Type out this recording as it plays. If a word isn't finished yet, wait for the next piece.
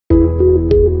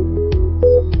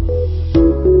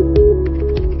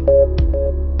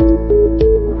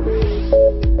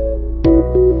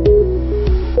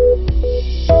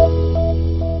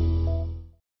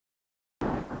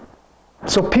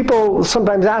So people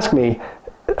sometimes ask me,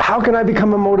 how can I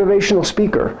become a motivational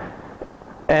speaker?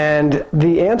 And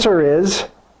the answer is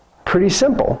pretty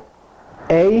simple.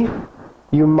 A,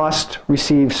 you must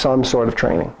receive some sort of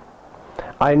training.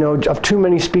 I know of too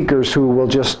many speakers who will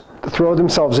just throw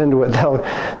themselves into it.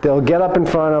 They'll get up in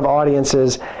front of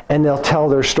audiences and they'll tell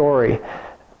their story.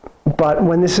 But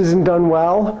when this isn't done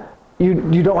well,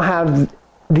 you don't have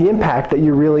the impact that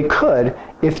you really could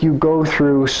if you go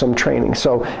through some training.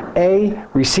 So A,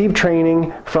 receive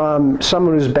training from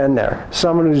someone who's been there,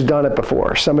 someone who's done it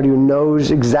before, somebody who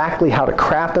knows exactly how to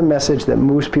craft a message that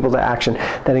moves people to action,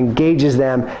 that engages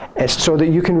them, so that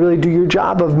you can really do your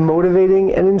job of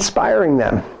motivating and inspiring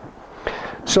them.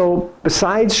 So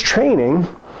besides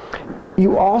training,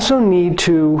 you also need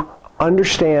to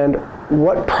understand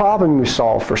what problem you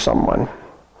solve for someone.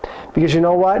 Because you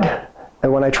know what?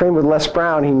 And when I trained with Les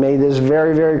Brown, he made this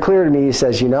very, very clear to me. He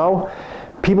says, you know,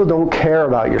 people don't care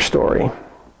about your story.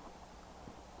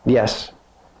 Yes,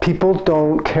 people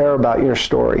don't care about your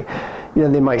story. You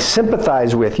know, they might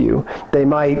sympathize with you. They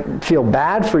might feel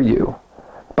bad for you.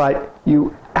 But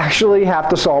you actually have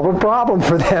to solve a problem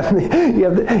for them.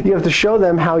 You have to show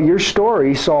them how your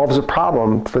story solves a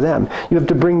problem for them. You have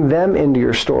to bring them into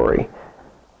your story.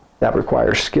 That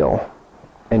requires skill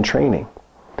and training.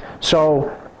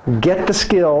 So get the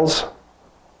skills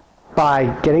by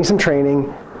getting some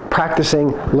training,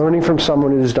 practicing, learning from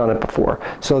someone who's done it before.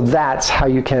 So that's how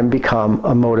you can become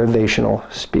a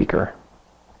motivational speaker.